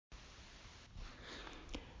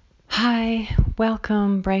Hi,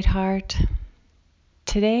 welcome, Bright Heart.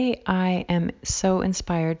 Today I am so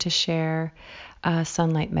inspired to share a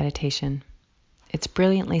sunlight meditation. It's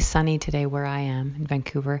brilliantly sunny today where I am in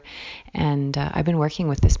Vancouver, and I've been working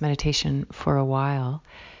with this meditation for a while,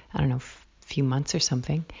 I don't know, a few months or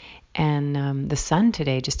something, and the sun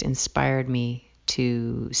today just inspired me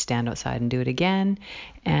to stand outside and do it again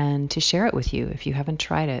and to share it with you. If you haven't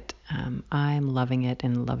tried it, I'm loving it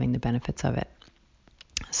and loving the benefits of it.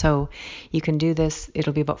 So you can do this,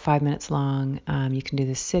 it'll be about 5 minutes long. You can do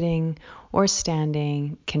this sitting or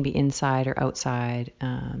standing, can be inside or outside.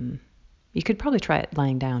 You could probably try it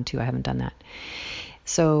lying down too. I haven't done that.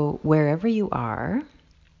 So wherever you are,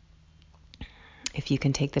 if you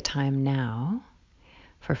can take the time now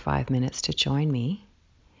for 5 minutes to join me,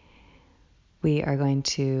 we are going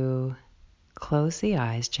to close the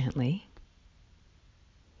eyes gently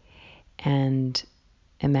and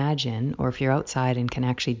imagine, or if you're outside and can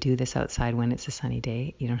actually do this outside when it's a sunny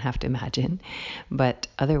day, you don't have to imagine, but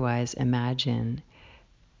otherwise imagine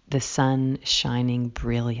the sun shining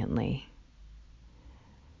brilliantly.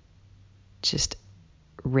 Just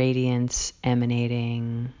radiance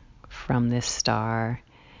emanating from this star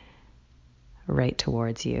right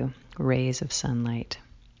towards you. Rays of sunlight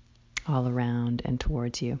all around and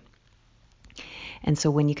towards you. And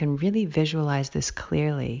so when you can really visualize this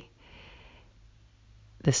clearly,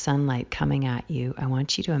 the sunlight coming at you, I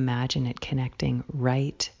want you to imagine it connecting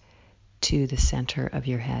right to the center of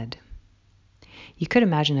your head. You could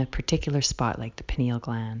imagine a particular spot like the pineal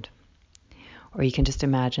gland, or you can just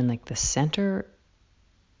imagine like the center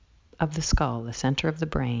of the skull, the center of the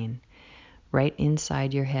brain, right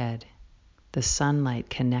inside your head, the sunlight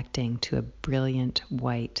connecting to a brilliant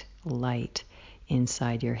white light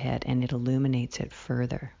inside your head, and it illuminates it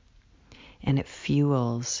further, and it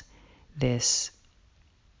fuels this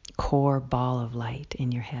core ball of light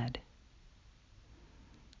in your head.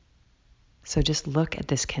 So just look at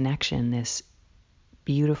this connection, this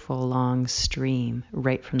beautiful long stream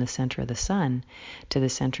right from the center of the sun to the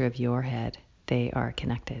center of your head. They are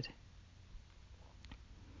connected.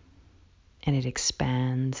 And it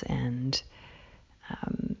expands and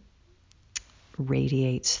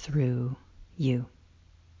radiates through you.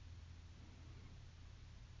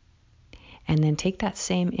 And then take that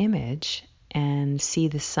same image and see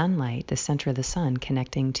the sunlight, the center of the sun,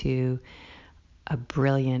 connecting to a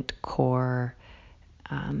brilliant core,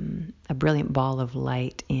 a brilliant ball of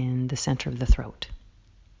light in the center of the throat.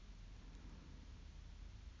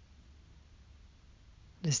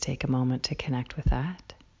 Just take a moment to connect with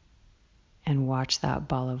that and watch that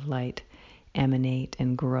ball of light emanate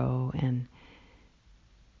and grow and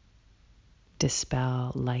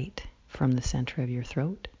dispel light from the center of your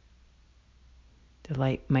throat. The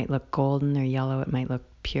light might look golden or yellow. It might look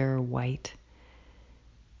pure white.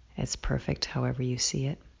 It's perfect however you see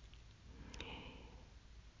it.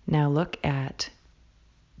 Now look at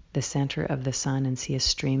the center of the sun and see a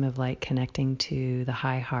stream of light connecting to the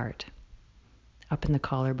high heart, up in the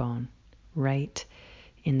collarbone, right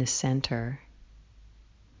in the center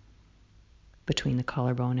between the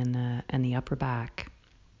collarbone and the upper back.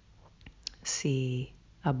 See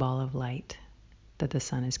a ball of light that the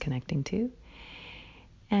sun is connecting to,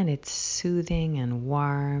 and it's soothing and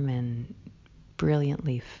warm and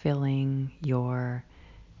brilliantly filling your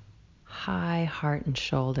high heart and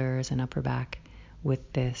shoulders and upper back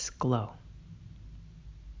with this glow.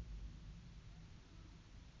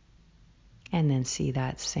 And then see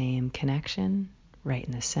that same connection right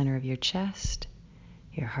in the center of your chest,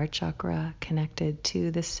 your heart chakra connected to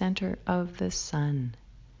the center of the sun,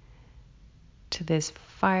 to this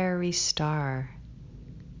fiery star,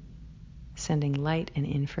 sending light and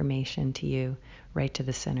information to you right to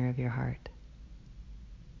the center of your heart.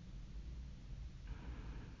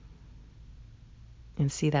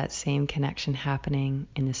 And see that same connection happening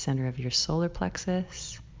in the center of your solar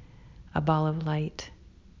plexus, a ball of light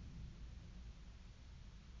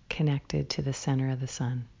connected to the center of the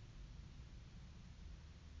sun.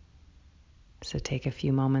 So take a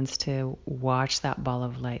few moments to watch that ball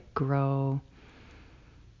of light grow.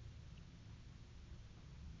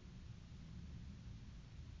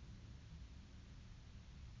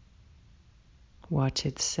 Watch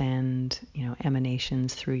it send,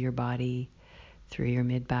 emanations through your body, through your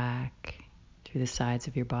mid-back, through the sides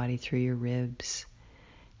of your body, through your ribs,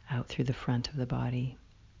 out through the front of the body.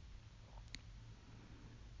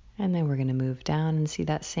 And then we're going to move down and see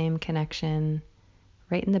that same connection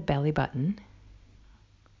right in the belly button,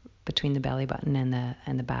 between the belly button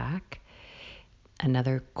and the back.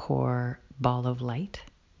 Another core ball of light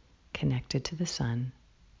connected to the sun,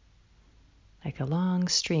 like a long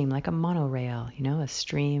stream, like a monorail, a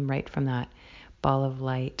stream right from that ball of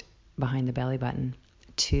light behind the belly button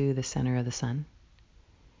to the center of the sun.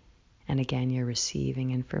 And again, you're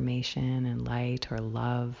receiving information and light or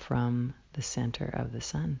love from the center of the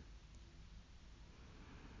sun.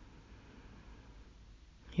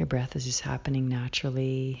 Your breath is just happening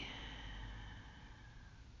naturally.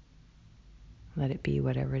 Let it be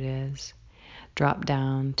whatever it is. Drop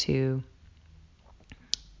down to,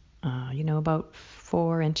 about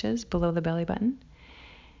 4 inches below the belly button.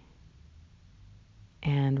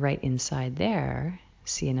 And right inside there,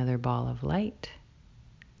 see another ball of light.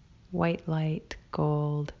 White light,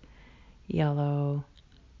 gold, yellow.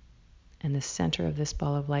 And the center of this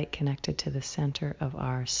ball of light connected to the center of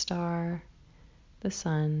our star, the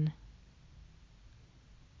sun.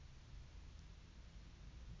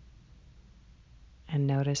 And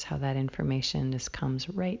notice how that information just comes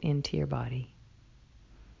right into your body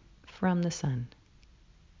from the sun.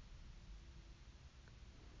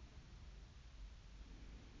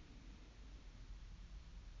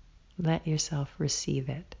 Let yourself receive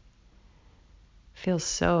it. Feels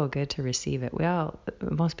so good to receive it.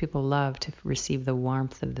 Most people love to receive the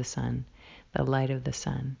warmth of the sun, the light of the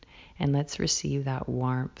sun. And let's receive that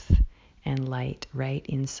warmth and light right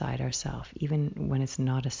inside ourselves, even when it's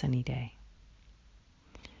not a sunny day.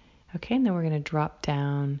 Okay, and then we're going to drop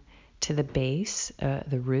down to the base,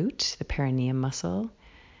 the root, the perineum muscle,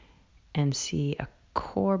 and see a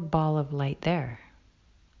core ball of light there.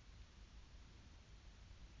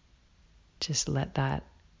 Just let that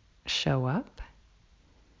show up,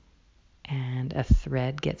 and a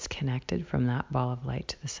thread gets connected from that ball of light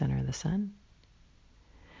to the center of the sun.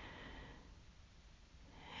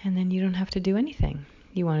 And then you don't have to do anything.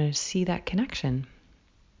 You want to see that connection.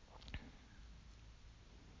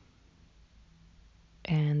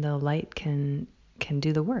 And the light can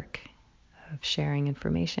do the work of sharing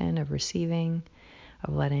information, of receiving,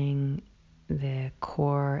 of letting the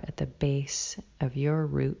core at the base of your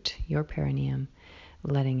root, your perineum,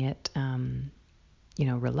 letting it,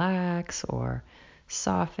 relax or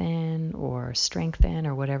soften or strengthen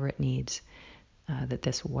or whatever it needs that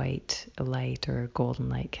this white light or golden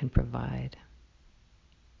light can provide.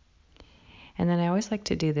 And then I always like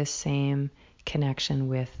to do this same connection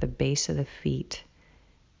with the base of the feet,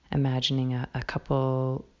 imagining a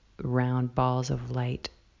couple round balls of light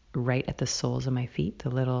right at the soles of my feet, the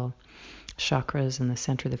little chakras in the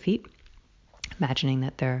center of the feet, imagining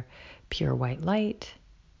that they're pure white light.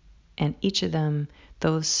 And each of them,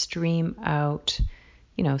 those stream out,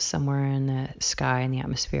 somewhere in the sky, in the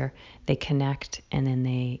atmosphere. They connect, and then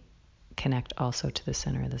they connect also to the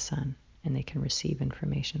center of the sun. And they can receive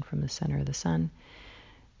information from the center of the sun,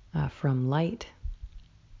 from light.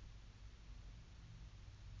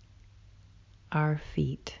 Our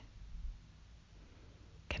feet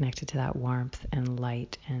connected to that warmth and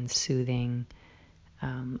light and soothing,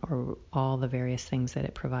 or all the various things that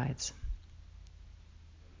it provides.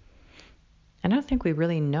 And I don't think we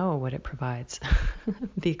really know what it provides,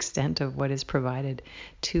 the extent of what is provided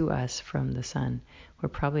to us from the sun. We're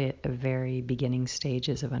probably at the very beginning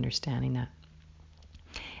stages of understanding that.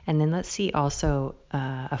 And then let's see also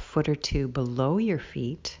a foot or two below your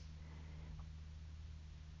feet,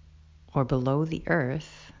 or below the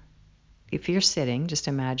earth. If you're sitting, just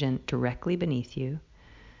imagine directly beneath you,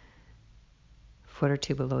 foot or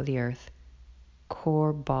two below the earth,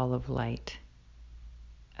 core ball of light.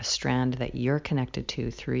 A strand that you're connected to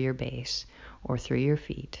through your base or through your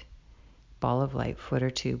feet, ball of light, foot or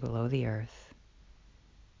two below the earth.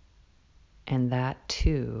 And that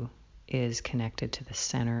too is connected to the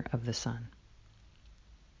center of the sun.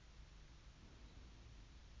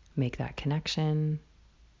 Make that connection.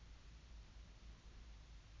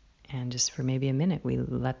 And just for maybe a minute, we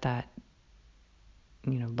let that,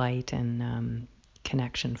 light and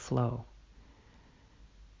connection flow.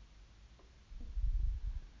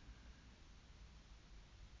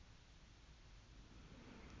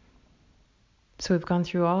 So we've gone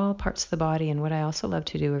through all parts of the body, and what I also love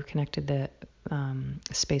to do, we've connected the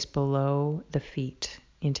space below the feet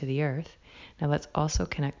into the earth. Now let's also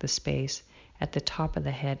connect the space at the top of the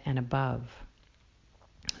head and above.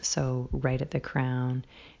 So right at the crown,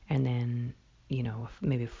 and then,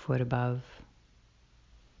 maybe a foot above,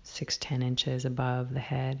 6-10 inches above the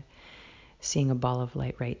head, seeing a ball of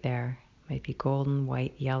light right there. Might be golden,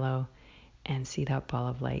 white, yellow, and see that ball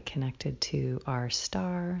of light connected to our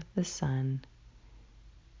star, the sun.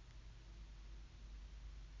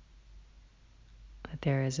 That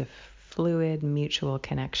there is a fluid, mutual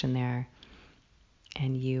connection there,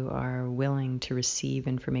 and you are willing to receive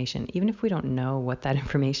information, even if we don't know what that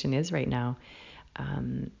information is right now.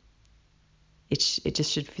 it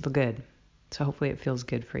just should feel good. So hopefully it feels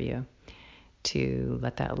good for you to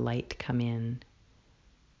let that light come in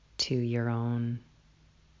to your own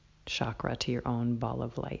chakra, to your own ball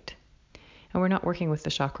of light. And we're not working with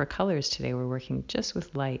the chakra colors today. We're working just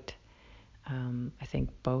with light. I think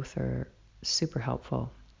both are super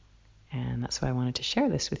helpful. And that's why I wanted to share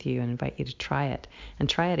this with you and invite you to try it. And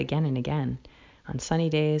try it again and again. On sunny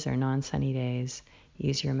days or non-sunny days.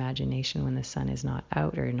 Use your imagination when the sun is not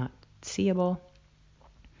out or not seeable.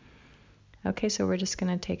 Okay, so we're just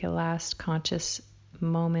going to take a last conscious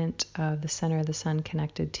moment of the center of the sun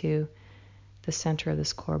connected to the center of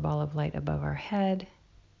this core ball of light above our head.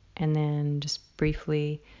 And then just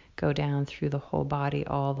briefly go down through the whole body,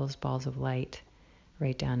 all those balls of light,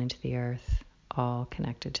 right down into the earth, all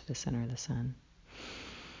connected to the center of the sun.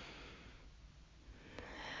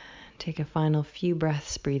 Take a final few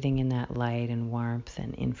breaths, breathing in that light and warmth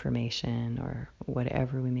and information or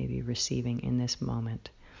whatever we may be receiving in this moment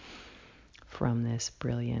from this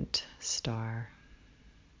brilliant star.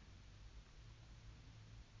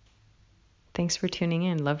 Thanks for tuning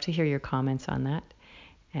in. Love to hear your comments on that,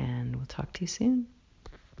 and we'll talk to you soon.